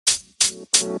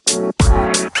Hello,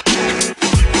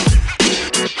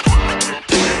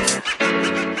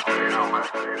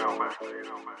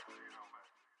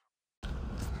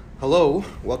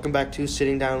 welcome back to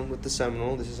Sitting Down with the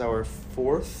Seminole. This is our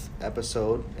 4th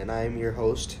episode, and I am your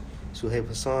host, Suhaib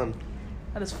Hassan.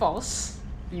 That is false.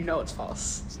 You know it's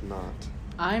false. It's not.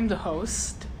 I'm the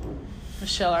host,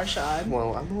 Michelle Arshad.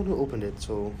 Well, I'm the one who opened it,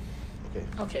 so okay.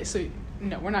 Okay, so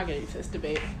no, we're not getting to this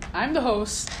debate. I'm the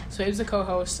host, Suhaib's the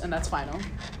co-host, and that's final.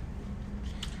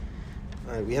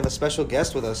 All right, we have a special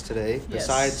guest with us today. Yes.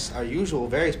 Besides our usual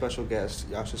very special guest,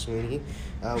 Yasha Sweeney,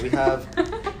 we have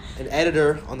an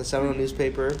editor on the Seminole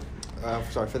newspaper,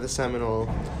 for the Seminole,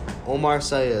 Omar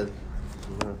Syed.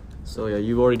 So yeah,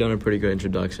 you've already done a pretty good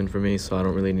introduction for me, so I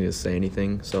don't really need to say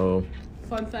anything. So,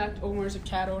 Fun fact, Omar's a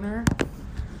cat owner.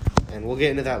 And we'll get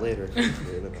into that later.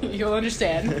 You'll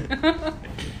understand.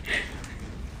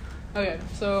 Okay,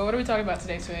 so what are we talking about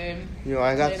today, Suhaib? We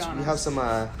have some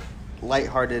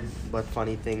lighthearted but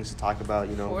funny things to talk about,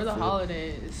 For the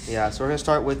holidays. Yeah, so we're going to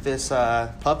start with this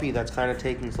puppy that's kind of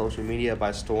taking social media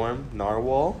by storm,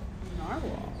 Narwhal.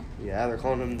 Narwhal. Yeah, they're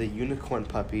calling him the unicorn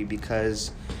puppy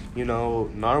because,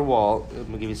 Narwhal, I'm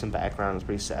going to give you some background, it's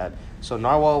pretty sad. So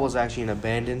Narwhal was actually an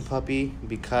abandoned puppy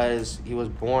because he was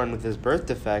born with his birth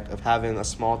defect of having a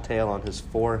small tail on his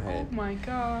forehead. Oh my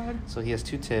god. So he has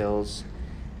 2 tails.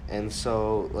 And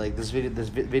so,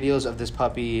 videos of this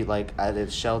puppy, at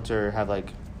its shelter have,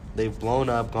 they've blown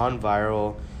up, gone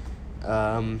viral.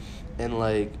 And,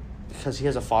 because he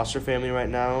has a foster family right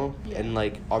now. Yeah. And,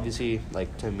 obviously,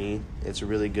 to me, it's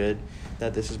really good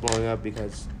that this is blowing up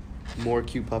because more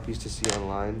cute puppies to see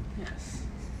online. Yes.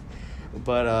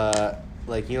 But,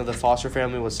 the foster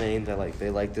family was saying that, they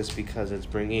like this because it's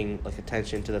bringing,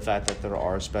 attention to the fact that there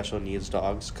are special needs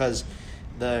dogs. Because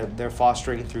they're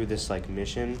fostering through this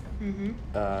mission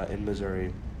in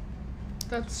Missouri.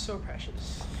 That's so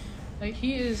precious.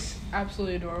 He is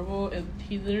absolutely adorable.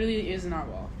 He literally is a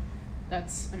narwhal.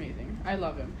 That's amazing. I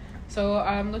love him. So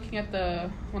I'm looking at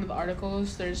one of the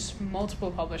articles. There's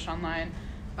multiple published online.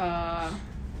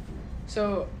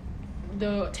 So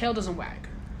the tail doesn't wag.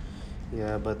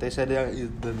 Yeah, but they said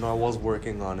the narwhal's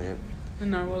working on it. The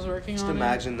narwhal's working on it? Just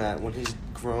imagine that when he's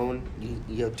grown,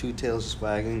 you have 2 tails just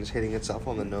wagging, just hitting itself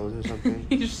on the nose or something.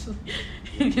 He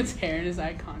gets hair in his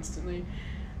eye constantly.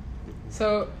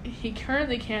 So he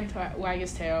currently can't wag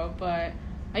his tail, but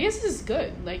I guess this is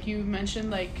good. You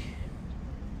mentioned,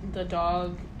 the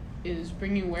dog is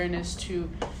bringing awareness to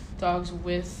dogs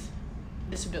with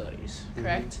disabilities,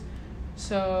 correct? Mm-hmm.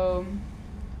 So,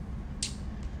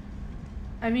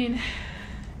 I mean,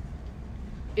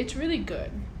 it's really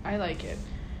good. I like it.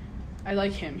 I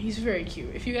like him. He's very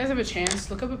cute. If you guys have a chance,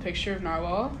 look up a picture of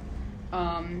Narwhal.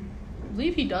 I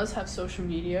believe he does have social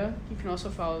media. You can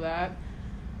also follow that.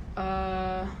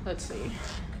 Let's see.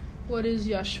 What is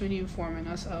Yashwini informing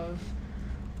us of?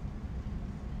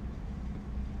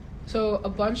 So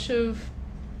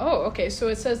so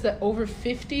it says that over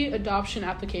 50 adoption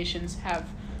applications have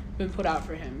been put out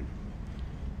for him.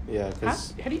 Yeah,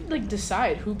 because how do you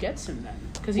decide who gets him then?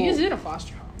 Because he is in a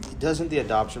foster home. Doesn't the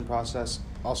adoption process,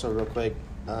 also real quick,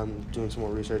 doing some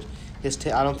more research,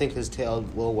 I don't think his tail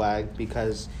will wag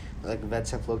because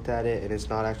vets have looked at it and it's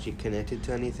not actually connected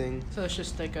to anything. So it's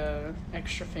just a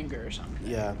extra finger or something.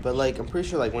 Yeah, but I'm pretty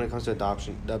sure when it comes to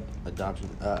adopting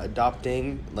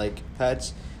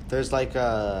pets, there's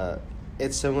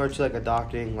it's similar to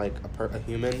adopting a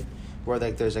human, where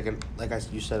there's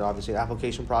you said, obviously an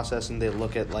application process, and they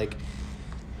look at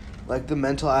the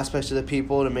mental aspects of the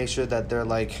people to make sure that they're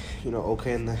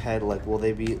okay in the head, will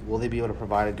they be able to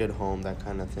provide a good home, that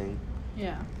kind of thing.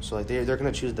 Yeah. So they're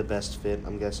gonna choose the best fit,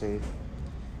 I'm guessing.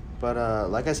 But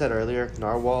like I said earlier,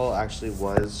 Narwhal actually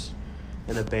was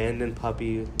an abandoned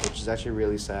puppy, which is actually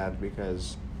really sad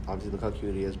because obviously look how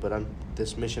cute he is. But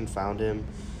this mission found him,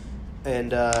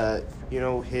 and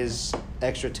his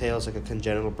extra tail is a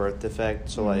congenital birth defect.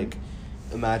 So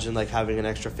imagine having an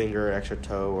extra finger, or extra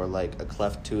toe, or a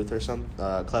cleft tooth or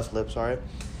cleft lip. Sorry.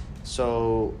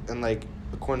 So and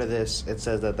according to this, it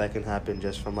says that can happen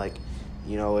just from it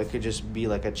could just be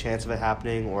a chance of it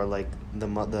happening, or the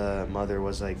mother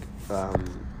was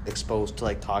exposed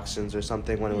to toxins or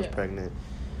something when it was pregnant.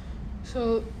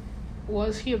 So,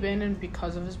 was he abandoned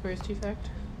because of his birth defect?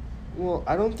 Well,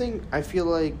 I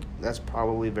feel that's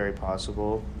probably very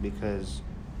possible because,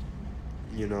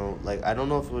 I don't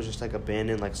know if it was just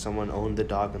abandoned, someone owned the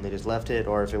dog and they just left it,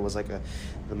 or if it was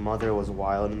the mother was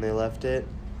wild and they left it.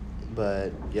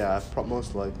 But yeah,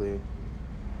 most likely.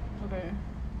 Okay.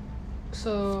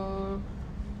 So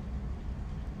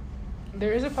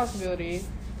there is a possibility,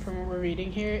 from what we're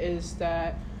reading here, is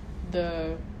that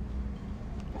the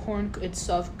horn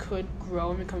itself could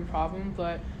grow and become a problem,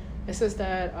 but it says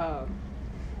that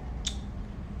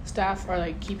staff are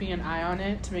like keeping an eye on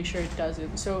it to make sure it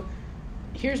doesn't. So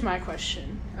here's my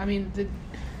question. I mean, the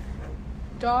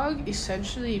dog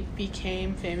essentially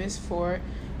became famous for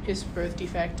his birth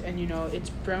defect, and it's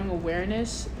bringing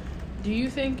awareness. Do you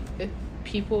think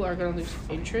people are going to lose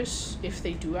interest if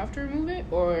they do have to remove it,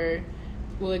 or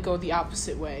will it go the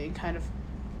opposite way and kind of...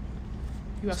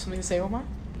 You have something to say, Omar?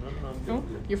 No?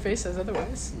 Your face says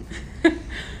otherwise. You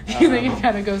think it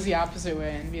kind of goes the opposite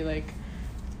way and be like...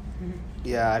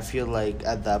 Yeah, I feel like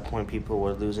at that point people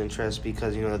would lose interest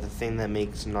because, the thing that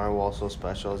makes Narwhal so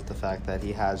special is the fact that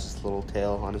he has this little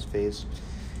tail on his face.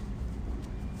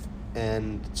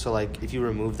 And so, like, if you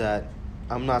remove that,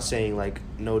 I'm not saying, like,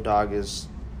 no dog is,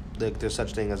 like, there's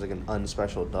such thing as, like, an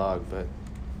unspecial dog, but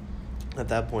at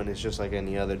that point it's just like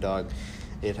any other dog.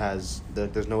 It has,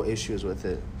 there's no issues with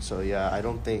it. So, yeah, I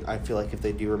feel like if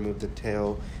they do remove the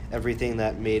tail, everything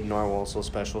that made Narwhal so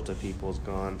special to people is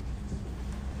gone.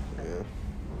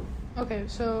 Yeah. Okay,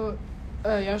 so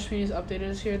Yashmini's updated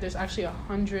us here. There's actually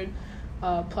 100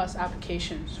 plus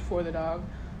applications for the dog.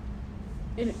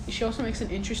 And she also makes an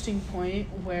interesting point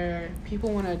where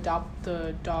people want to adopt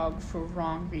the dog for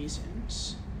wrong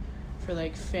reasons, for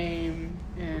like fame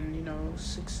and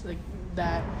like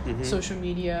that, social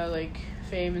media, like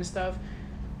fame and stuff.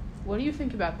 What do you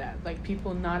think about that? Like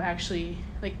people not actually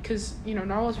like, because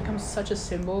Narwhal has become such a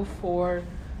symbol for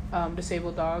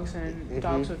disabled dogs and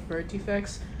dogs with birth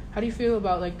defects. How do you feel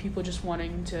about like people just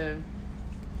wanting to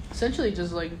essentially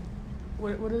just like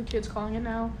what are the kids calling it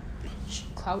now?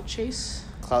 Clout chase.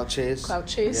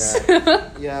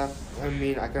 Yeah. I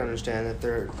mean, I can understand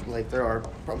that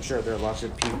I'm sure there are lots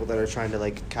of people that are trying to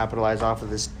like capitalize off of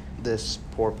this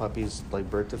poor puppy's like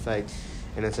birth defect,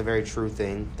 and it's a very true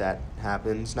thing that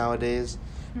happens nowadays.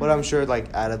 Mm-hmm. But I'm sure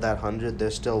like out of that 100,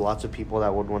 there's still lots of people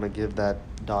that would want to give that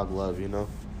dog love,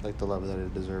 like the love that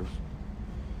it deserves.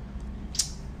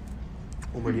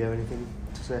 Omar, do you have anything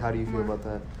to say? How do you feel about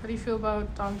that? How do you feel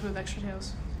about dogs with extra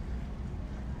tails?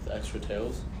 The extra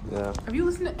tails? Yeah. Have you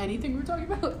listened to anything we're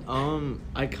talking about?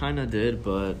 I kind of did,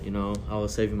 but, I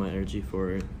was saving my energy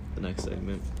for the next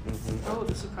segment. Mm-hmm. Oh,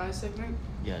 the surprise segment?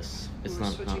 Yes. It's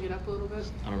not switching it up a little bit?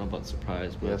 I don't know about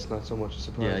surprise, but... Yeah, it's not so much a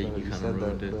surprise. Yeah, you kind of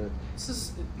ruined it. But... It's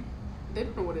just, they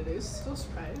don't know what it is. It's still a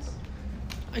surprise.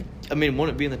 I mean, won't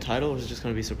it be in the title, or is it just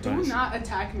going to be surprise? Do not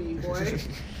attack me, boy.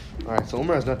 Alright, so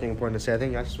Omar has nothing important to say. I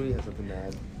think Yashwini has something to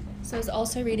add. So I was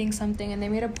also reading something, and they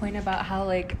made a point about how,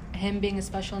 like, him being a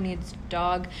special needs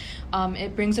dog,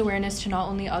 it brings awareness to not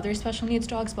only other special needs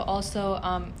dogs, but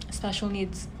also special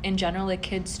needs in general, like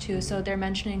kids too. So they're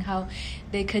mentioning how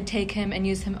they could take him and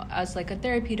use him as, like, a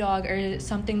therapy dog or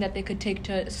something that they could take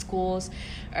to schools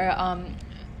or,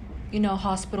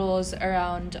 hospitals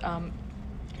around,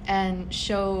 and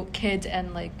show kids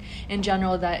and, like, in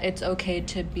general that it's okay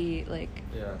to be, like,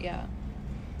 yeah.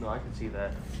 No, I can see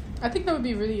that. I think that would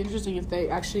be really interesting if they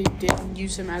actually did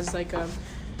use him as like a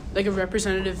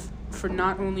representative for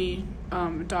not only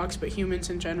dogs but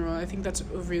humans in general. I think that's a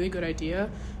really good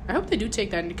idea. I hope they do take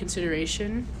that into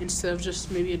consideration instead of just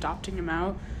maybe adopting him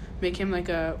out, make him like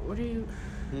a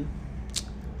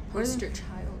Poster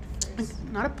child first.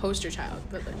 Not a poster child,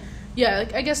 but like, yeah,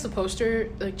 like I guess the poster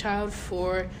like child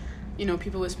for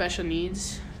people with special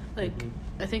needs. Like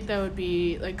I think that would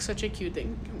be like such a cute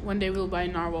thing. One day we'll buy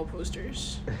Narwhal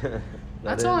posters.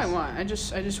 That's all I want. I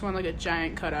just want like a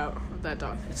giant cutout of that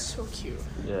dog. It's so cute.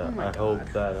 Yeah, oh my I God.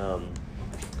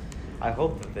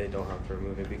 hope that they don't have to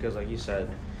remove it because, like you said,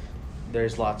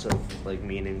 there's lots of like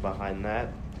meaning behind that.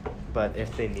 But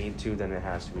if they need to, then it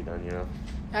has to be done.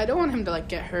 I don't want him to like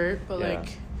get hurt, but Yeah.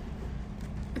 like,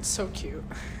 it's so cute.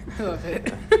 I love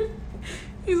it.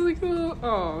 He's like,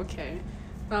 oh, okay.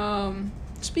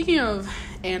 Speaking of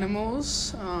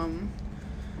animals,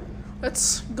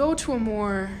 let's go to a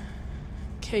more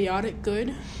chaotic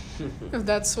good, if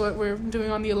that's what we're doing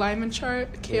on the alignment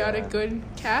chart. Chaotic good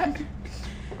cat.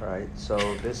 All right, so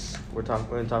we're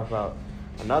going to talk about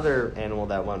another animal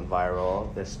that went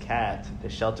viral. This cat, the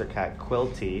shelter cat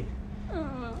Quilty,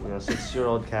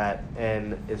 6-year-old cat,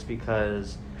 and it's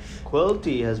because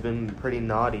Quilty has been pretty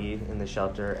naughty in the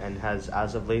shelter and has,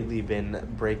 as of lately, been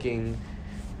breaking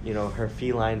her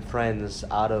feline friends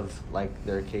out of like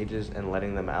their cages and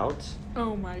letting them out.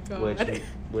 Oh my God.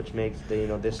 Which makes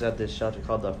this at this shelter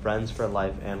called the Friends for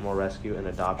Life Animal Rescue and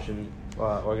Adoption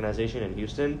organization in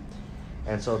Houston,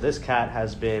 and so this cat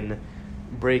has been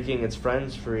breaking its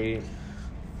friends free,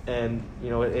 and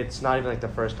it's not even like the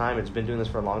first time. It's been doing this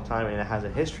for a long time, and it has a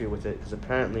history with it because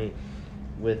apparently,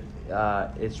 with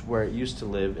it's where it used to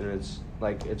live and it's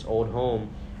like its old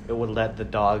home. it would let the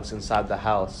dogs inside the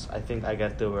house. I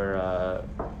guess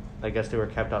they were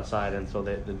kept outside, and so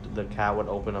the cat would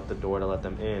open up the door to let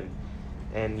them in.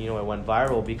 And it went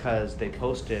viral because they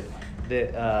posted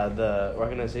the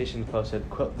organization posted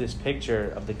this picture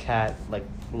of the cat like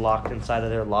locked inside of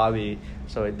their lobby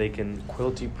so they can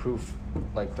Quilty proof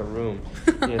like the room.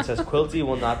 It says Quilty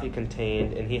will not be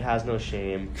contained and he has no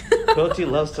shame. Quilty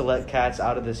loves to let cats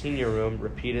out of the senior room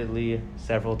repeatedly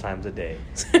several times a day.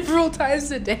 Several times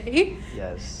a day?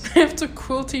 Yes. I have to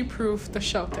Quilty proof the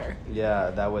shelter.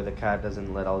 Yeah, that way the cat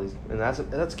doesn't let all these, and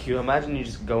that's cute. Imagine you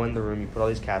just go in the room, you put all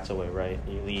these cats away, right?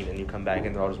 And you leave and you come back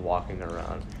and they're all just walking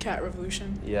around. Cat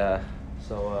revolution. Yeah.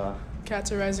 So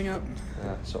cats are rising up.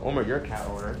 So Omar, you're a cat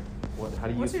owner. How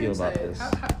do you What's your feel about insight?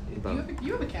 this?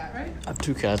 You have a cat, right? I have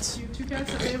 2 cats. You have 2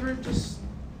 cats. Have they ever just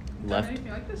Left. done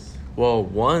anything like this? Well,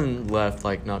 one left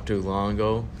like not too long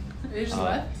ago. They just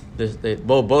left?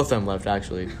 Both of them left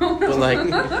actually. But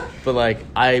like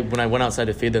when I went outside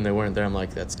to feed them, they weren't there. I'm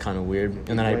like, that's kind of weird.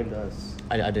 And then blamed us.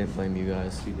 I didn't blame you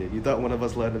guys. You did. You thought one of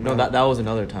us let him. No, that was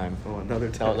another time. Oh, another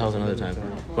time. That was another time.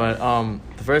 But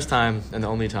the first time and the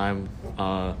only time,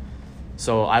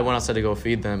 so I went outside to go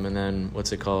feed them, and then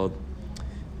what's it called?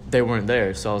 They weren't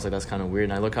there, so I was like, that's kind of weird.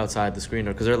 And I look outside the screen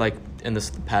door because they're like in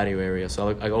this patio area.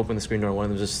 So I open the screen door, and one of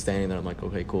them was just standing there. I'm like,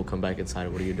 okay, cool, come back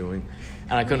inside. What are you doing?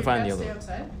 And I couldn't find the other. Stay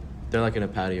outside? They're like in a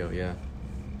patio, yeah.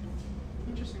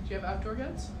 Interesting. Do you have outdoor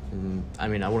cats? I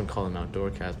mean, I wouldn't call them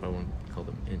outdoor cats, but I wouldn't call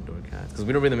them indoor cats because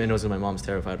we don't bring them indoors because my mom's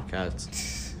terrified of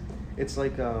cats. It's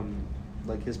like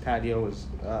his patio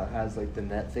has like the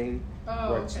net thing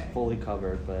where it's fully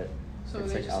covered, but so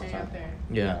it's they like just outside. hang out there.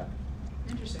 Yeah.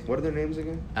 Interesting. What are their names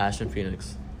again? Ash and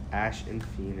Phoenix. Ash and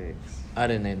Phoenix. I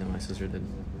didn't name them. My sister did.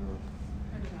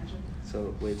 I'd imagine.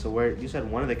 So wait, so where you said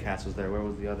one of the cats was there? Where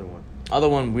was the other one? Other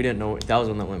one we didn't know. That was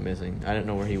the one that went missing. I didn't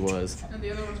know where he was. And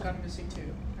the other one's gone missing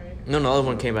too, right? No, the other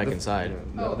one came back inside.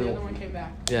 Yeah, Oh, the other one came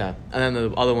back. Yeah, and then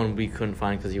the other one we couldn't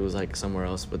find because he was like somewhere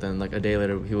else. But then like a day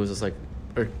later, he was just like,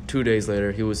 or 2 days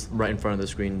later, he was right in front of the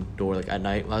screen door like at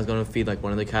night. I was gonna feed like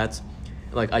one of the cats.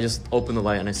 Like I just opened the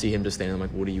light and I see him just standing. I'm like,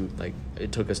 what are you like?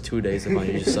 It took us 2 days to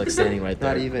find you, just like standing right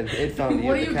there. Not even. It found you.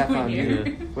 What are The you cat doing found here?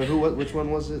 you. Wait, which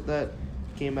one was it that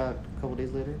came out a couple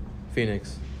days later?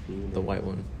 Phoenix, the white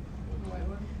one. The white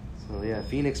one. So yeah,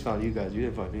 Phoenix found you guys. You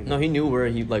didn't find Phoenix. No, he knew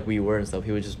where we were and stuff.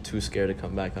 He was just too scared to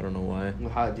come back. I don't know why.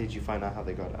 How did you find out how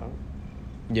they got out?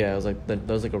 Yeah, it was like there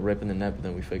was like a rip in the net, but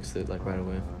then we fixed it like right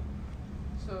away.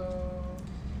 So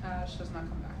Ash does not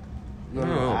come back.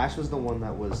 No. Ash was the one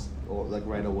that was like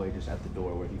right away, just at the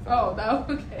door where he found. Oh, it. that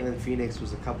okay. And then Phoenix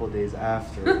was a couple days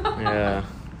after. Yeah.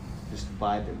 Just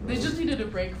vibing. They just needed a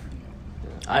break from you.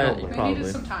 Yeah. I don't don't blame They Probably.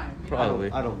 needed some time. you know?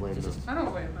 Probably. I don't blame them. I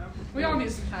don't blame them. We all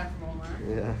need some time from Omar.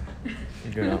 Yeah.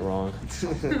 You're not wrong.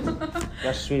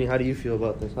 Gosh, Sweeney, how do you feel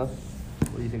about this, huh?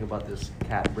 What do you think about this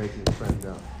cat breaking trend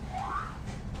now?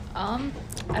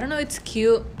 I don't know. It's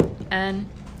cute, and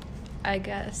I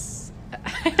guess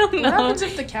I don't know. What happens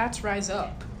if the cats rise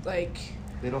up? Like,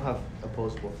 They don't have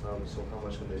opposable thumbs, so how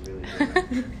much can they really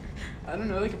do? I don't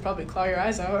know. They could probably claw your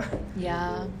eyes out.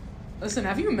 Yeah. Listen,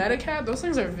 have you met a cat? Those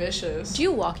things are vicious. Do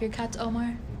you walk your cats,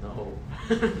 Omar? No.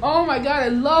 Oh my god, I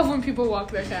love when people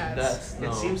walk their cats.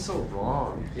 It seems so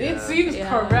wrong. It seems Yeah.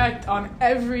 correct on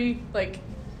every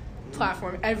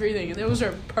platform, everything. Those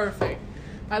are perfect.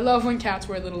 I love when cats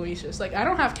wear little leashes. Like, I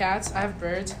don't have cats, I have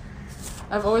birds.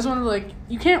 I've always wanted to,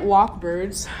 you can't walk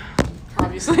birds,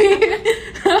 obviously.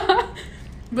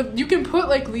 But you can put,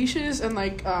 leashes and,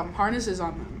 harnesses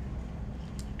on them.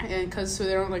 And so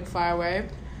they don't, fly away.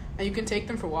 And you can take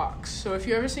them for walks. So if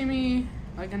you ever see me,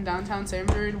 in downtown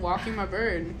Sandford, walking my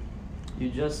bird. You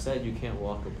just said you can't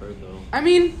walk a bird though. I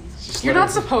mean, you're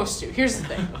not supposed to. Here's the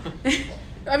thing.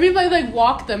 I mean,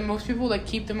 walk them. Most people,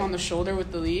 keep them on the shoulder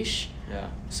with the leash. Yeah.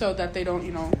 So that they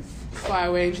don't, fly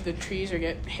away into the trees or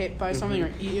get hit by something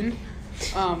or eaten.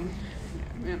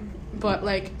 But,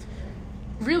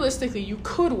 realistically, you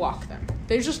could walk them.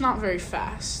 They're just not very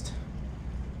fast.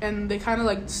 And they kind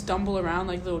of, stumble around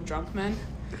like little drunk men.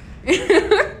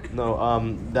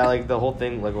 No, that the whole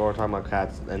thing, while we're talking about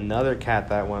cats, another cat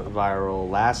that went viral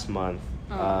last month.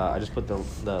 I just put the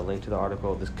link to the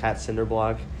article. This cat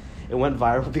Cinderblock, it went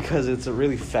viral because it's a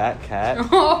really fat cat,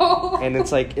 and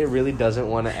it's it really doesn't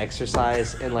want to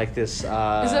exercise in this. Is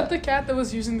that the cat that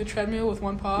was using the treadmill with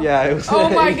one paw? Yeah, it was. Oh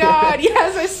my god!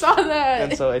 Yes, I saw that.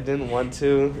 And so it didn't want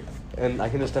to, and I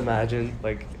can just imagine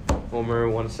Homer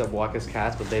wants to walk his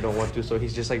cats, but they don't want to, so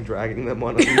he's just dragging them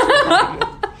on a leash.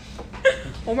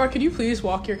 Omar, could you please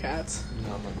walk your cats?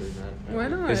 No, I'm not doing that. Why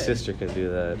not? His sister can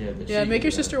do that. Yeah, make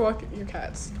your sister walk your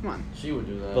cats. Come on. She would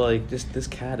do that. But this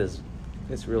cat is,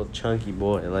 this real chunky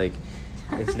boy.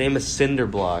 Its name is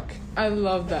Cinderblock. I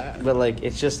love that. But like,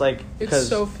 it's just like It's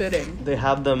so fitting. they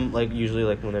have them like usually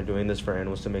like when they're doing this for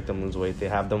animals to make them lose weight, they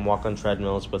have them walk on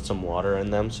treadmills with some water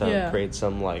in them so it creates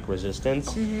some like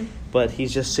resistance. Mm-hmm. But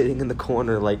he's just sitting in the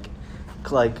corner like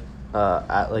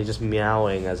just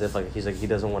meowing as if like he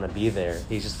doesn't want to be there.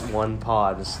 He's just one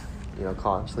paw just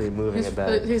constantly moving it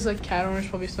back. His like cat owners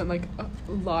probably spent like a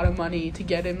lot of money to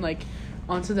get him like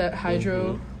onto that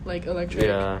hydro like electric.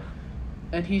 Yeah.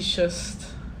 And he's just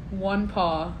one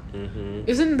paw. Mm-hmm.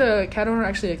 Isn't the cat owner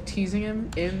actually like teasing him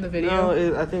in the video?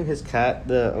 No, I think his cat,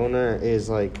 the owner, is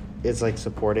like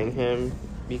supporting him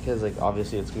because like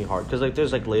obviously it's gonna be hard because like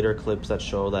there's like later clips that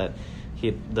show that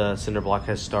the Cinderblock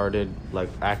has started like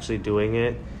actually doing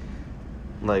it.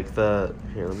 Like let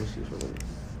me see if I can.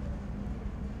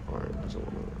 Alright, doesn't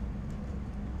want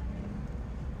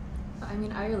to. I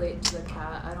mean, I relate to the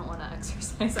cat. I don't want to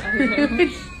exercise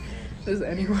anything. Does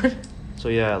anyone? So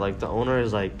yeah, like the owner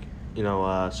is like,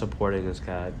 supporting his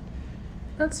cat.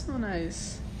 That's so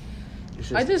nice.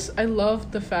 I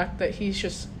love the fact that he's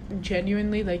just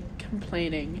genuinely like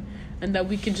complaining, and that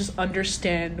we can just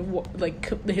understand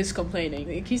his complaining.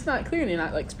 Like, he's clearly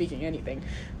not like speaking anything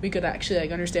we could actually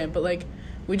like understand, but like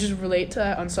we just relate to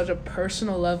that on such a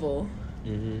personal level.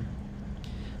 Mhm.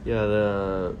 Yeah,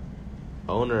 the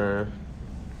owner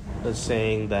is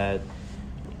saying that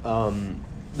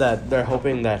that they're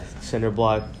hoping that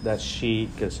Cinderblock,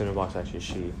 because Cinderblock's actually a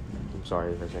she. I'm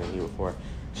sorry if I said he before.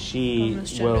 She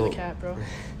will. The cat, bro.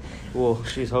 Well,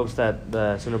 she hopes that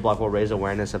the Cinderblock will raise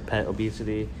awareness of pet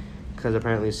obesity, because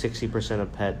apparently 60%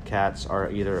 of pet cats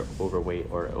are either overweight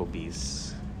or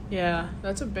obese. Yeah,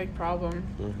 that's a big problem.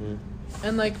 Mhm.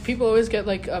 And like people always get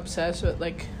like obsessed with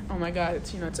like, oh my god,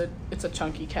 it's it's a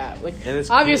chunky cat. Like And it's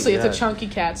obviously cute, it's a chunky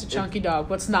cat, it's a chunky dog.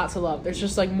 What's not to love? There's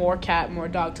just like more cat, more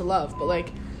dog to love. But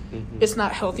like it's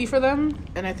not healthy for them,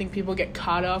 and I think people get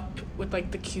caught up with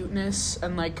like the cuteness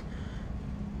and like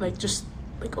just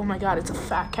like, oh my god, it's a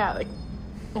fat cat. Like,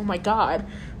 oh my god,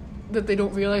 that they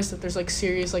don't realize that there's like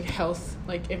serious like health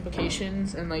like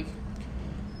implications, and like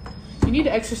you need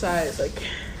to exercise. Like,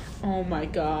 oh my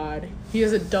god, he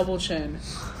has a double chin.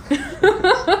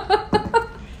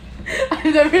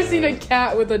 I've never seen a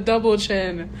cat with a double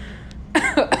chin.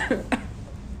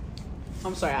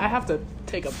 I'm sorry, I have to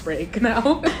take a break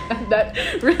now. That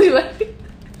really like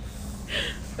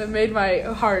that made my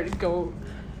heart go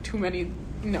too many.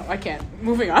 No, I can't.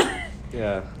 Moving on.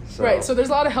 Yeah. Right, so there's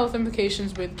a lot of health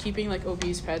implications with keeping like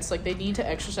obese pets. Like they need to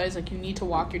exercise. Like you need to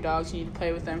walk your dogs. You need to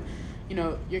play with them.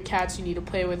 Your cats. You need to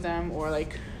play with them or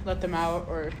like let them out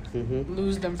or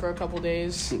lose them for a couple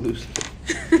days. Lose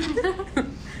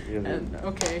And,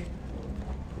 okay.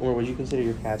 Or would you consider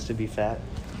your cats to be fat?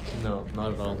 No,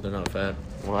 not at all. They're not fat.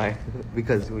 Why?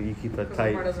 Because you keep a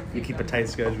tight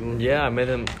schedule. Yeah,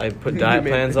 I put diet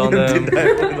plans on them.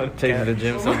 Take them to the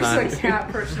gym Almost sometimes. like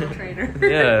cat personal trainer.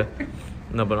 Yeah.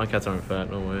 No, but my cats aren't fat.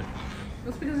 No way.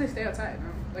 That's because they stay outside, no?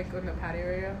 Like in the patio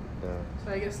area. Yeah.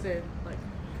 So I guess they're like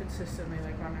consistently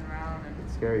like running around and.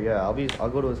 It's scary. Yeah, I'll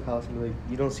go to his house and be like,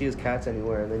 you don't see his cats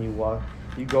anywhere, and then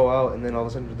you go out, and then all of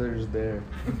a sudden they're just there.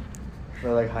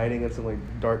 They're like hiding in some like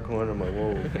dark corner. I'm like,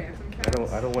 whoa.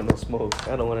 I don't want no smoke.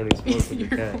 I don't want any smoke with your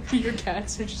cat. Your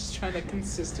cats are just trying to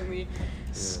consistently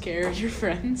scare your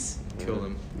friends. Kill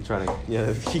them. I'm trying to.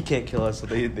 Yeah, he can't kill us, so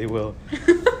they will.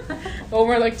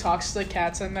 Omar like talks to the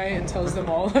cats at night and tells them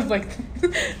all of like.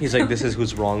 He's like, this is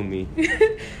who's wronged me.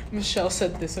 Michelle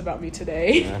said this about me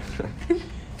today. Yeah.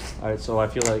 All right, so I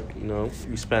feel like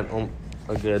we spent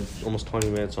a good almost 20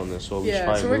 minutes on this, so we should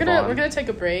probably so we're gonna take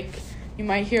a break. You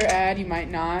might hear ad, you might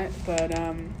not, but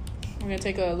we're gonna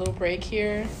take a little break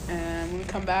here, and when we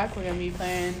come back, we're gonna be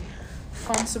playing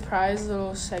fun surprise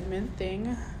little segment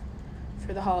thing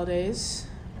for the holidays.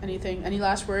 Any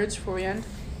last words before we end?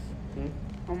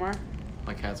 Omar?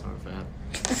 My cats aren't fat.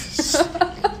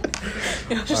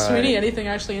 Just Sweetie, anything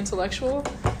actually intellectual?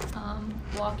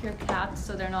 Walk your cats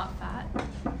so they're not fat.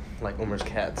 Like Omar's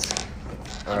cats.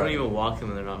 I don't even walk them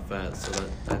and they're not fat, so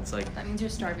that's like... That means you're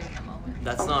starving at the moment.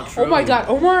 That's not true. Oh my god,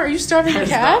 Omar, are you starving your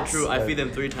That's cats? not true. I feed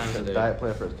them 3 times a day. Diet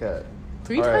plan for his cat.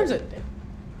 3 times a day?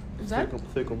 Is that?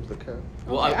 Thickums the cat.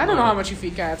 Well, Okay, I don't know how much you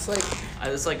feed cats. Like,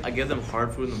 I give them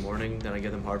hard food in the morning, then I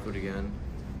give them hard food again.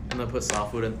 And then I put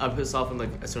soft food in. I put soft food like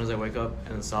as soon as I wake up,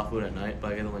 and then soft food at night,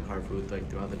 but I give them like hard food like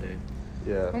throughout the day.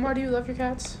 Yeah. Omar, do you love your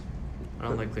cats? I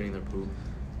don't like cleaning their poop.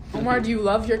 Omar, do you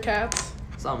love your cats?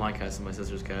 It's not my cats, it's my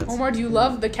sister's cats. Omar, do you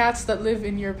love the cats that live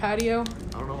in your patio? I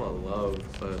don't know what love,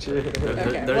 but Okay,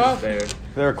 they're well, just there.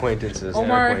 They're acquaintances.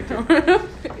 Omar, They're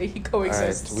he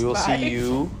coexists. Alright, we will Bye. see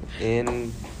you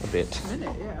in a bit. A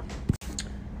minute, yeah.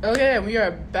 Okay, we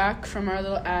are back from our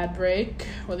little ad break.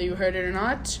 Whether you heard it or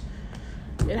not,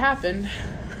 it happened.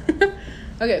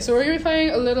 Okay, so we're going to be playing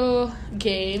a little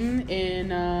game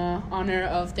in honor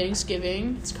of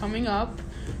Thanksgiving. It's coming up.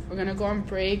 We're going to go on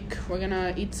break. We're going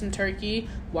to eat some turkey.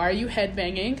 Why are you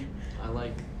headbanging? I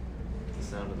like the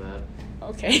sound of that.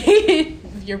 Okay.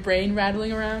 Your brain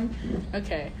rattling around?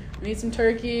 Okay. We need some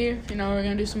turkey. You know, we're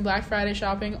going to do some Black Friday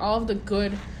shopping. All of the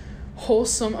good,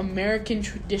 wholesome American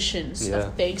traditions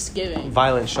of Thanksgiving.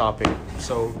 Violent shopping.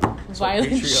 So Violent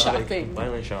patriotic. shopping.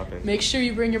 Violent shopping. Make sure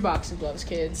you bring your boxing gloves,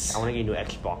 kids. I want to get a new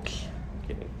Xbox.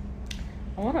 Kidding.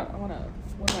 What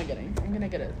am I getting? I'm going to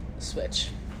get a Switch.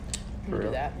 I'm going to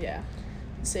do that, yeah.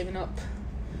 Saving up.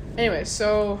 Anyway,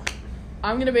 so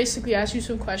I'm going to basically ask you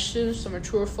some questions. Some are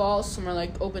true or false. Some are,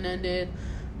 like, open-ended.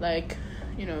 Like,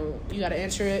 you know, you got to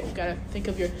answer it. You got to think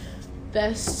of your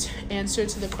best answer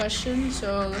to the question.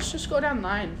 So let's just go down the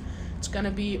line. It's going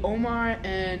to be Omar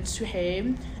and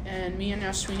Suhaib. And me and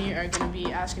Yaswini are going to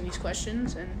be asking these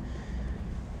questions and,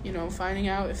 you know, finding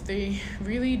out if they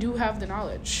really do have the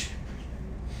knowledge.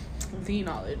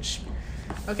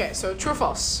 Okay, so true or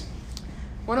false?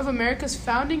 One of America's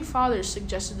founding fathers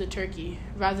suggested the turkey,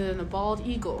 rather than the bald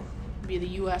eagle, be the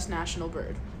U.S. national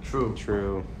bird.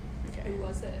 True. Okay. Who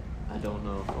was it? I don't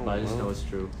know, but I just know it's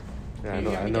true. Yeah, You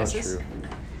got I any know it's guesses? true.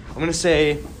 I'm going to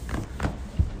say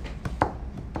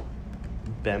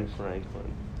Ben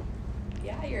Franklin.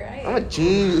 Yeah, you're right. I'm a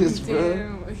genius, bro.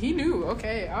 Damn, he knew.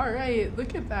 Okay, all right.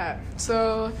 Look at that.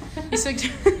 So he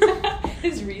suggested.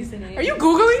 His reasoning. Are you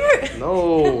Googling it?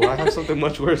 No, I have something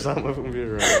much worse on my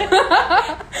computer.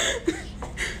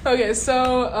 Okay,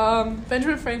 so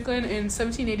Benjamin Franklin in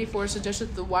 1784 suggested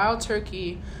that the wild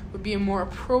turkey would be a more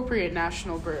appropriate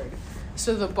national bird.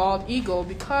 So the bald eagle,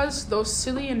 because though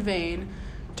silly and vain,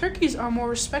 turkeys are more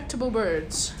respectable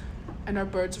birds and are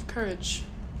birds of courage.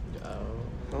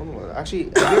 Oh,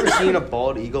 actually, have you ever seen a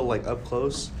bald eagle like up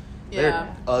close? Yeah.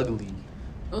 They're ugly.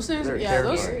 Those things, They're yeah,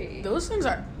 terrifying. those things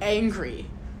are angry.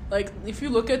 Like, if you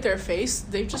look at their face,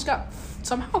 they've just got,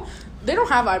 somehow, they don't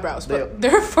have eyebrows, but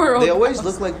they're furrowed. They always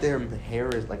brows. look like their hair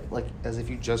is like as if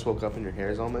you just woke up and your hair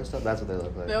is all messed up. That's what they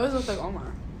look like. They always look like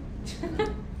Omar.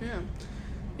 Yeah.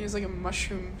 He has like a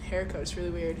mushroom haircut. It's really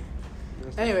weird.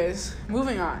 Anyways,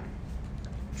 moving on.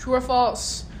 True or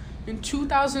false? In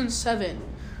 2007,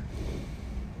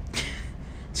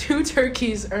 2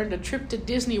 turkeys earned a trip to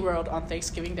Disney World on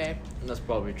Thanksgiving Day. That's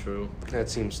probably true. That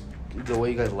seems the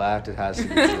way you guys laughed. It has to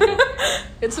be true.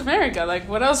 It's America. Like,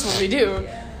 what else would we do?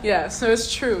 Yeah, so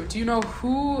it's true. Do you know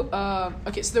who...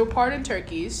 okay, so they were pardoned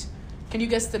turkeys. Can you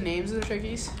guess the names of the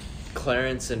turkeys?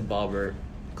 Clarence and Bobbert.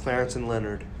 Clarence and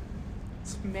Leonard.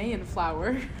 It's May and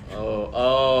Flower.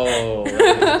 Oh,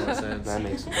 that makes more sense. That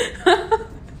makes sense.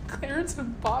 Clarence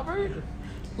and Bobbert?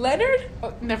 Leonard?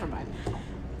 Oh, never mind.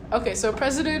 Okay, so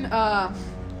President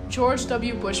George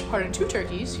W. Bush pardoned 2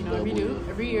 turkeys. You know,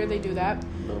 every year they do that.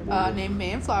 Named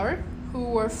May and Flower, who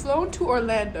were flown to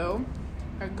Orlando,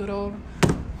 our good old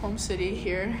home city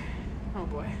here. Oh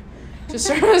boy. To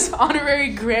serve as honorary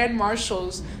grand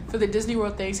marshals for the Disney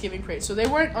World Thanksgiving parade. So they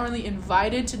weren't only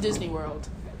invited to Disney World.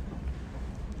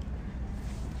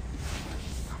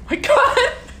 Oh my god.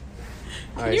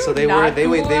 All right, you so they not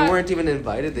Google that? weren't even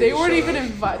invited. They just weren't showed even up.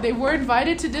 invited. They were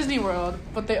invited to Disney World,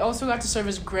 but they also got to serve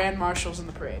as grand marshals in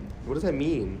the parade. What does that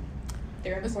mean?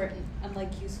 They're important, unlike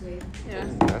you, Swade. Yeah.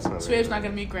 Ooh, that's not. Swave's not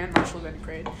gonna be grand marshal of any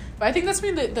parade, but I think that's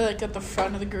mean that they're like at the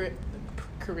front of the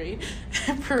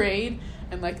parade,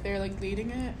 and like they're like leading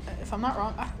it. If I'm not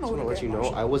wrong, I don't know I what want a to let you grand know.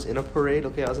 marshal. I was in a parade.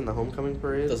 Okay, I was in the homecoming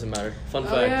parade. Doesn't matter. Fun Oh,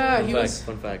 fact. yeah, fun he fact. was-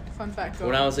 Fun fact. Fun fact. Go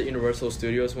When on. I was at Universal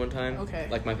Studios one time, Okay.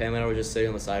 like my family and I were just sitting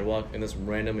on the sidewalk, and this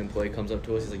random employee comes up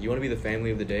to us. He's like, "You want to be the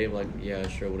family of the day?" I'm like, "Yeah,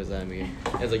 sure. What does that mean?"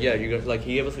 And it's like, "Yeah, you like."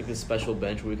 He gave us like this special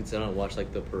bench where we could sit on and watch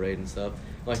like the parade and stuff.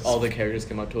 Like all the characters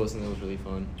came up to us, and it was really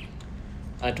fun.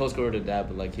 I told Scorer to dad,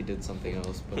 but like he did something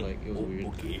else, but like it was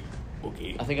weird.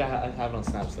 Okay. I think I have it on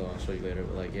Snap still. I'll show you later.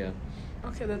 But like, yeah,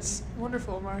 Okay, that's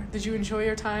wonderful, Omar. Did you enjoy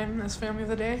your time as family of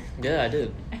the day? yeah, I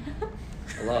did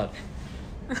a lot.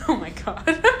 Oh my god.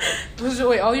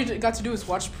 Wait, all you got to do was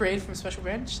watch parade from a special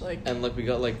bench? Like, And like we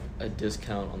got like a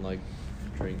discount on like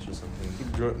drinks or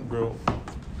something. Girl.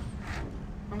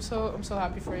 I'm so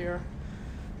happy for your.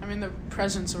 I'm in the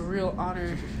presence of real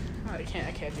honor. Oh, I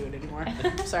can't do it anymore.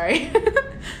 Sorry.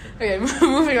 Okay,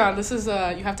 moving on. This is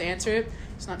you have to answer it.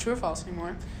 It's not true or false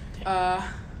anymore.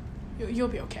 You'll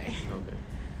be okay. Okay.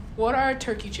 What are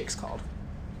turkey chicks called?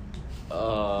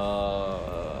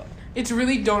 It's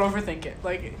really, don't overthink it.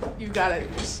 Like, you got it.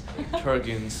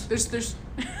 Turkins. There's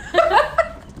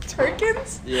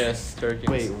Turkins? Yes, turkins.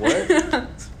 Wait, what?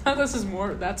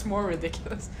 That's more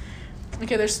ridiculous.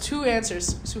 Okay, there's two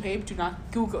answers. Suhaib, do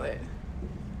not Google it.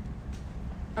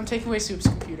 I'm taking away Soup's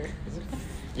computer.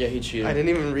 Yeah, he cheated. I didn't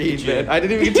even read, He cheated. man. I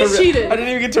didn't even He get to cheated. I didn't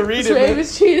even get to read it, Suhaib man.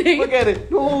 is cheating. Look at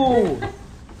it. No.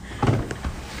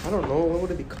 I don't know. What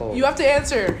would it be called? You have to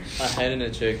answer. A hen and a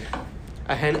chick.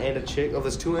 a hen and a chick. Oh,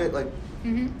 there's two in it. Like,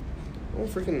 Mm-hmm. I don't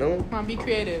freaking know. Come on, be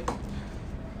creative.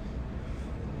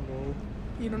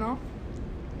 You don't know?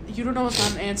 You don't know it's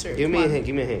not an answer. Give Come me a on. hint.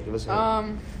 Give me a hint. Give us a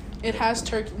hint. It has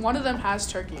turkey. One of them has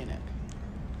turkey in it.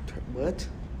 What?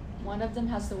 One of them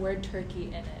has the word turkey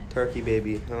in it. Turkey,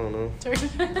 baby. I don't know. Turkey.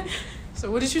 So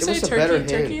what did you Give say? us a better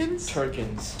Turkey? hint. Turkeyans?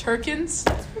 Turkins. Turkins?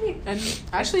 That's pretty. And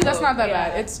actually, that's not that Yeah.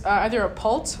 bad. It's either a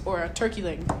pult or a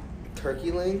turkeyling.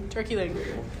 Turkeyling? Turkeyling.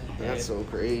 That's so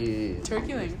great.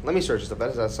 Turkeyling. Let me search this up.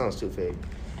 That sounds too fake.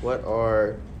 What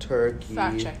are turkey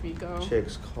Fact check me, go.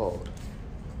 chicks called?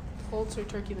 Pults or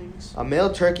turkeylings? A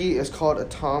male turkey is called a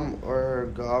tom or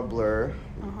gobbler.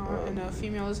 And a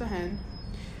female is a hen.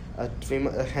 A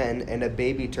hen, and a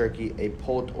baby turkey a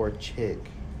poult or chick.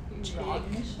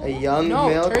 A young No,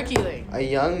 male turkeyling. A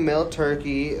young male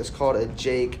turkey is called a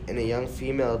Jake, and a young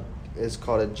female is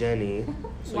called a Jenny.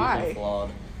 So Why? You've been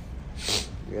flawed.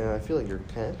 Yeah, I feel like you're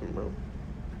camping, bro.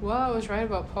 Well, I was right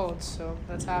about pults, so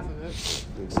that's half of it.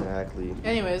 Exactly.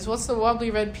 Anyways, what's the wobbly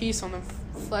red piece on the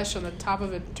flesh on the top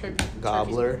of a turkey?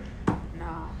 Gobbler.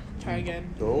 Nah. Try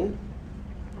again. No?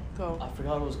 Go. I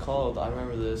forgot what it was called. I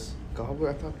remember this. Gobbler?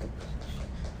 I thought.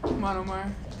 Come on,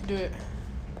 Omar. Do it.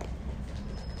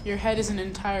 Your head isn't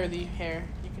entirely hair.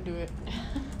 You can do it.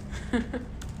 Are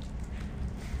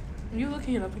you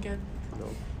looking it up again? No.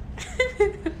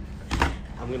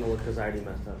 I'm gonna look because I already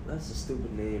messed up. That's a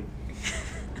stupid name.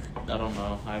 I don't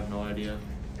know. I have no idea.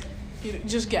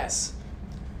 Just guess.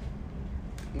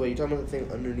 Wait, you talking about the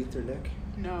thing underneath their neck?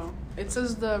 No. It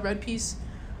says the red piece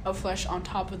of flesh on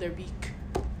top of their beak.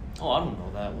 Oh, I don't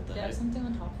know that. What the They have heck? something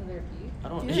on top of their beak. I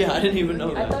don't. Yeah. Yeah, I didn't even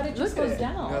know I that. thought it just Look at goes it.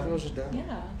 down. Nothing was just down.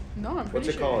 Yeah. No, I'm pretty What's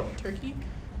it sure. called? Turkey?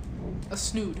 A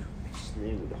snood.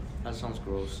 Snood. That sounds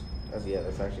gross.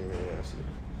 That's actually really nasty.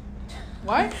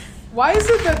 Why? Why is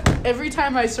it that every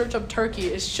time I search up turkey,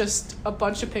 it's just a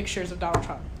bunch of pictures of Donald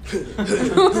Trump?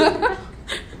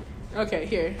 Okay,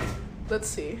 here. Let's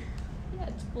see. Yeah,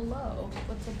 it's below.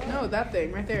 What's above? No, that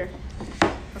thing right there.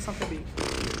 That's not the beak.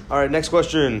 All right, next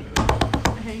question.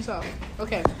 It hangs off.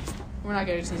 Okay, we're not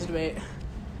getting into this debate.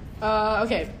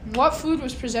 Okay, what food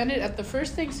was presented at the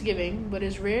first Thanksgiving but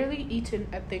is rarely eaten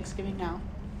at Thanksgiving now?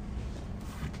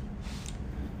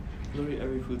 Literally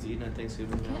every food's eaten at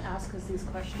Thanksgiving You can't now. ask us these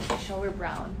questions. Michelle, we're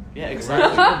brown. Yeah,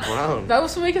 exactly. Brown. That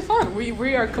was to make it fun. We are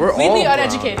We're completely all brown.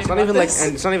 uneducated. It's not about even like, this.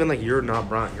 and it's not even like you're not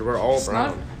brown. We're all It's brown.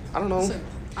 not- I don't know. Listen,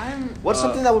 I'm. What's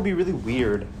something that would be really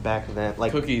weird back then?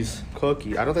 Like Cookies.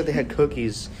 cookie. I don't think they had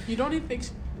cookies. You don't eat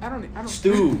things. I don't.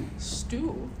 Stew.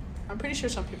 Stew. I'm pretty sure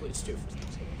some people eat stew for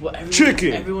Thanksgiving. Well, everyone,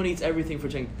 Chicken. Everyone eats everything for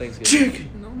Thanksgiving. Chicken.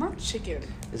 No, not chicken.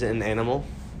 Is it an animal?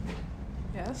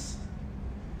 Yes.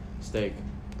 Steak.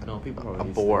 No, people probably A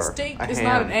eat boar. Steak A is ham.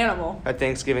 not an animal. A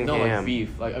Thanksgiving No, ham. like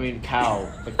beef. Like I mean,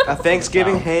 cow. Like, A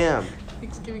Thanksgiving cow. ham.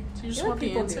 Thanksgiving. Do you I just feel want like the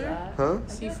people do answer? that. Huh? I feel like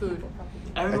Seafood. people probably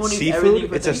do. Everyone It's eats seafood? everything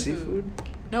for It's a Thanksgiving. seafood?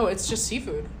 No, it's just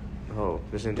seafood. Oh,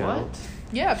 just in general. What?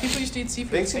 Yeah, people used to eat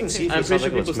seafood. Thanksgiving seafood. I'm sounds pretty sure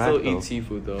like people what's still smack, though. eat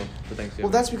seafood though for Thanksgiving.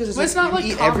 Well, that's because it's But it's not, you like,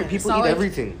 eat common. It's people not eat like-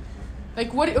 everything.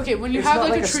 Like what? Okay, when you It's have not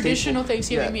like like a a staple. traditional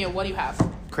Thanksgiving Yeah. meal, what do you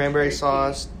have? Cranberry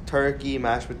sauce, turkey,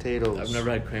 mashed potatoes. I've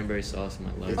never had cranberry sauce in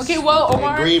my life. Okay, well, And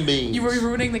Omar, green beans. you were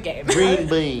ruining the game. Green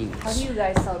beans. How do you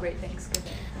guys celebrate Thanksgiving?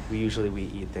 We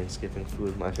eat Thanksgiving food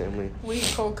with my family. We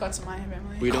eat cold cuts in my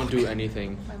family. We don't do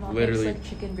anything. My mom Literally. makes like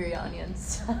chicken biryani and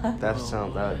stuff.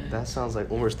 That sounds like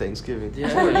Omar's Thanksgiving.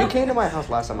 Yeah. You came to my house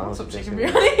last time I was Some at chicken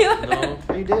Thanksgiving. biryani. No,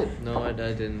 Oh, you did. no, I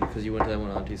didn't because you went to that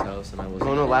one auntie's house and I wasn't.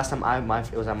 Oh no, last time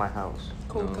it was at my house.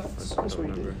 Cold No, cuts. I don't That's what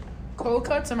you remember. Cold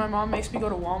cuts, and my mom makes me go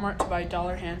to Walmart to buy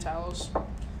dollar hand towels.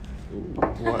 Ooh.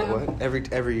 What? Every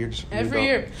year. Every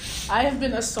year. I have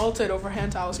been assaulted over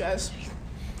hand towels, guys.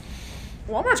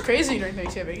 Walmart's crazy during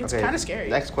Thanksgiving. It's kind of scary.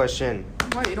 Next question.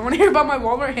 What, you don't want to hear about my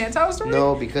Walmart hand towel story?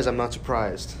 No, because I'm not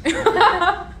surprised.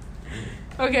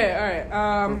 Okay,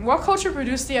 alright. What culture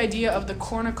produced the idea of the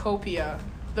cornucopia,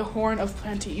 the horn of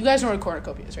plenty? You guys know what a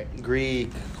cornucopia is, right? Greek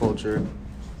culture.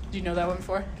 Do you know that one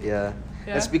before? Yeah.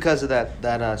 Yeah? That's because of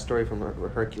that story from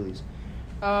Hercules.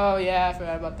 Oh, yeah, I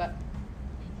forgot about that.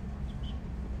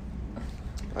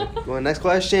 Go on, next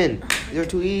question. You're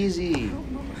too easy.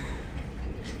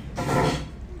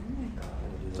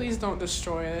 Please don't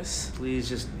destroy this. Please,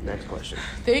 just next question.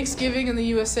 Thanksgiving in the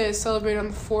USA is celebrated on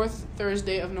the fourth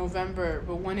Thursday of November,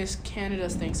 but when is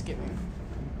Canada's Thanksgiving?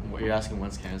 What you're asking?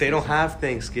 When's Canada? They don't have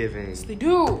Thanksgiving. Yes, they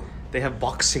do. They have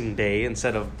Boxing Day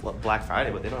instead of Black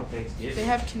Friday, but they don't have Thanksgiving. They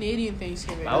have Canadian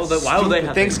Thanksgiving. Why would they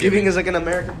have Thanksgiving is like an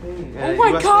American thing. Oh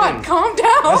my God! Calm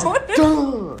down.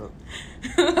 Duh.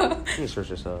 Let me search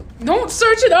this up. Don't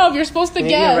search it up. You're supposed to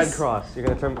Canadian guess. Red Cross. You're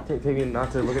gonna take me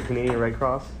not to look at Canadian Red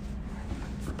Cross?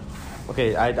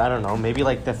 Okay, I don't know. Maybe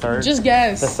like the third. Just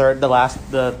guess.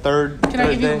 The third Can I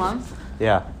give you Thursday? a month?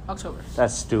 Yeah. October.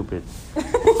 That's stupid.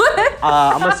 What?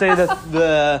 I'm gonna say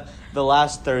the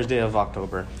last Thursday of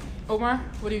October. Omar,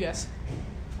 what do you guess?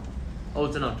 Oh,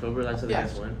 it's in October. That's the Yeah.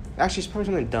 next one. Actually, it's probably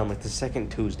something dumb, like the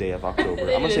second Tuesday of October.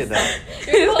 I'm gonna say that.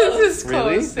 This is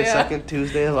Really? close. The Yeah. second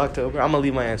Tuesday of October? I'm gonna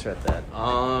leave my answer at that.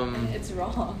 It's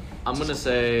wrong. I'm gonna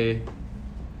say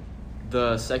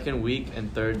the second week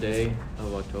and third day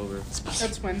of October.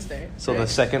 That's Wednesday. So right? the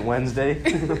second Wednesday.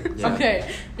 Yeah. Okay,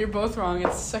 you're both wrong.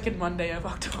 It's second Monday of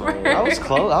October. Oh, That was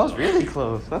close. That was really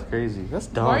close. That's crazy. That's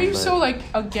dumb. Why are you but- so like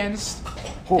against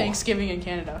Oh. Thanksgiving in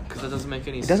Canada? Because that doesn't make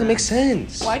any sense. It doesn't make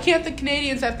sense. Why can't the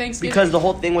Canadians have Thanksgiving? Because the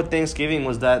whole thing with Thanksgiving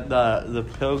was that the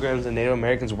Pilgrims and Native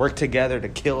Americans worked together to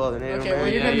kill other Native Okay, well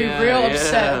you're Americans. gonna be real Yeah.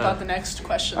 upset about the next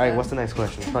question. All right, then. what's the next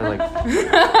question? It's probably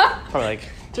like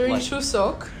During what?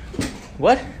 Chuseok,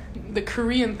 What? the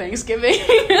Korean Thanksgiving,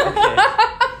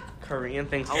 Korean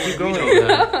things. How Keep would we going. know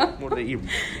that? What do they eat?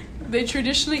 they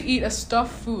traditionally eat a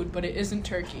stuffed food, but it isn't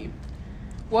turkey.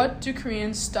 What do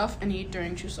Koreans stuff and eat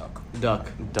during Chuseok?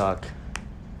 Duck. Duck.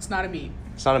 It's not a meat.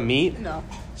 It's not a meat. No.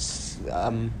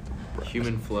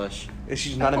 Human flesh.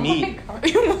 It's not a Oh meat. my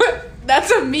God.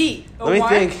 That's a meat. Let me Why?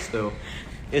 think. Still.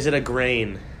 Is it a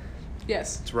grain?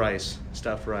 Yes. It's rice.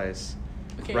 Stuffed rice.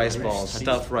 Okay. Rice rice. balls.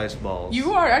 Stuffed rice balls.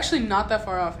 You are actually not that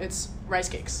far off. It's rice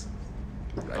cakes.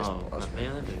 Rice Oh, balls.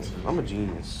 man, that makes sense. I'm a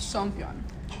genius. Songpyeon.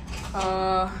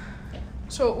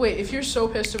 So wait, if you're so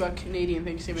pissed about Canadian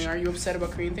Thanksgiving, are you upset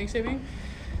about Korean Thanksgiving?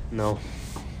 No.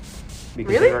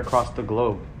 Because Really? they're across the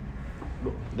globe.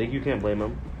 You can't blame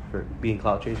them for being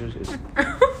clout chasers. It's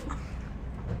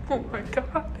Oh my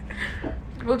God.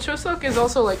 Well, Chuseok is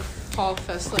also like fall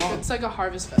fest. Like it's like a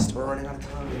harvest festival. running out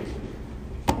of time.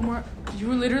 Omar, you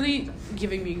were literally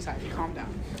giving me anxiety. Calm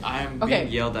down. I'm Okay.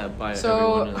 being yelled at by So,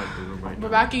 everyone in the room right now.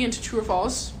 We're backing into true or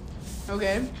false.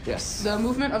 Okay. Yes. The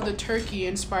movement of the turkey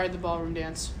inspired the ballroom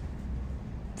dance.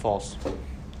 False.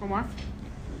 Omar,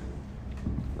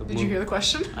 did you hear the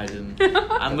question? I didn't.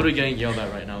 I'm literally getting yelled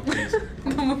at right now, please.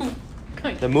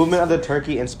 The movement of the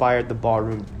turkey inspired the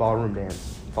ballroom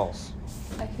dance. False.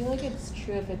 I feel like it's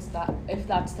true if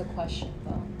that's the question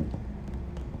though.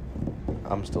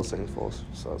 I'm still saying false.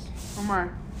 So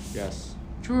Omar, Yes.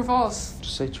 true or false?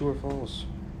 just say true or false.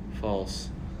 False.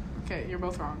 Okay, you're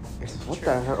both wrong. What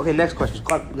the hell? Okay, next question. We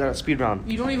got a speed round.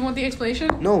 You don't even want the explanation?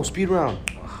 No, speed round.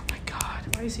 Oh my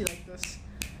God, why is he like this?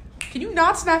 Can you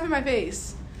not snap in my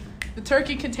face? The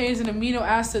turkey contains an amino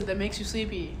acid that makes you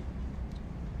sleepy.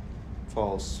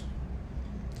 False.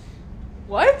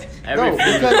 What? Every No,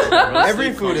 food because is like every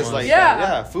sleep food is comas. like Yeah. that.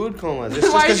 Yeah, food comas. It's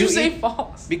just Why 'cause did you say eat-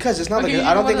 false? Because it's not Okay, like you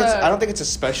I don't think it's wanna- I don't think it's a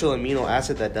special amino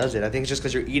acid that does it. I think it's just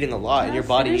because you're eating a lot and Can I your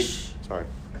body. finish? Sorry,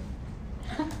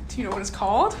 Do you know what it's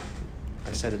called?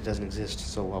 I said it doesn't exist,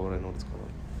 so why would I know what it's called?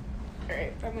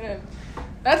 Alright, I'm gonna.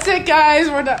 That's it, guys.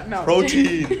 We're done. No.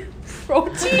 Protein.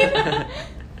 Protein?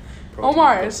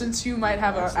 Omar, since you might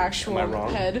have an actual Am I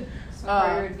wrong? head, So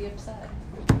Carter would be upset.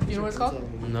 you know what it's called?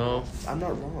 No, I'm not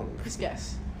wrong. Please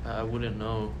guess. I wouldn't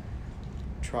know.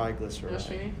 Triglyceride.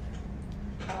 Yoshimi?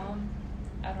 I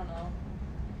don't know.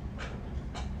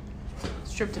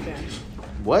 It's tryptophan.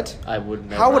 What? I would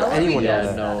never. How would anyone yeah, know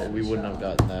that? no, we wouldn't have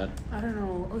gotten that. I don't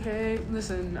know. Okay,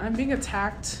 listen. I'm being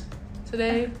attacked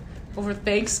today over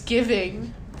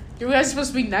Thanksgiving. You guys are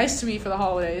supposed to be nice to me for the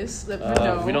holidays. But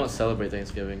no. We don't celebrate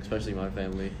Thanksgiving, especially my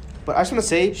family. But I just want to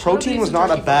say, Shut up, protein eat was some not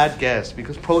a turkey bad guess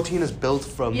because protein is built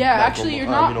from. Yeah, like, actually, you're amino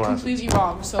not acids. completely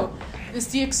wrong. So, it's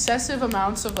the excessive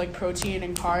amounts of like protein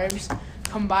and carbs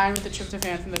combined with the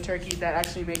tryptophan from the turkey that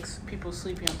actually makes people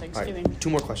sleepy on All Thanksgiving. right, 2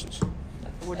 more questions.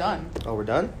 We're done. Oh, we're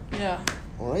done. Yeah.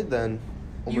 All right then.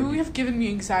 Oh You my- have given me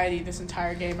anxiety this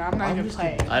entire game. I'm not even just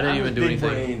playing. I didn't I'm even a do big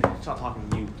anything. brain. It's not talking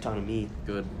to you. It's talking to me.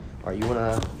 Good. All right, you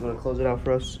wanna close it out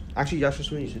for us? Actually,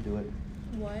 Yashaswini should do it.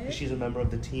 What? She's a member of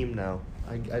the team now.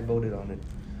 I voted on it.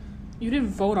 You didn't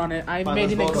vote on it. I Fine, made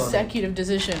let's an vote on it. executive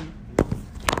decision.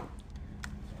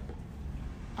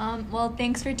 Well,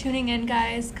 thanks for tuning in,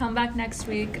 guys. Come back next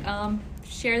week.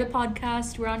 Share the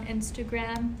podcast. We're on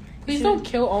Instagram. Please Should- don't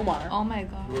kill Omar. Oh my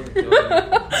god.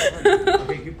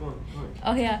 Okay, keep going.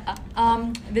 Oh yeah.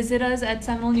 Visit us at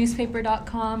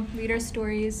SeminoleNewspaper.com. Read our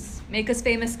stories. Make us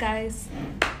famous, guys.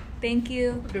 Thank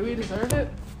you. Do we deserve it?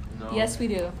 No. Yes, we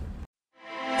do.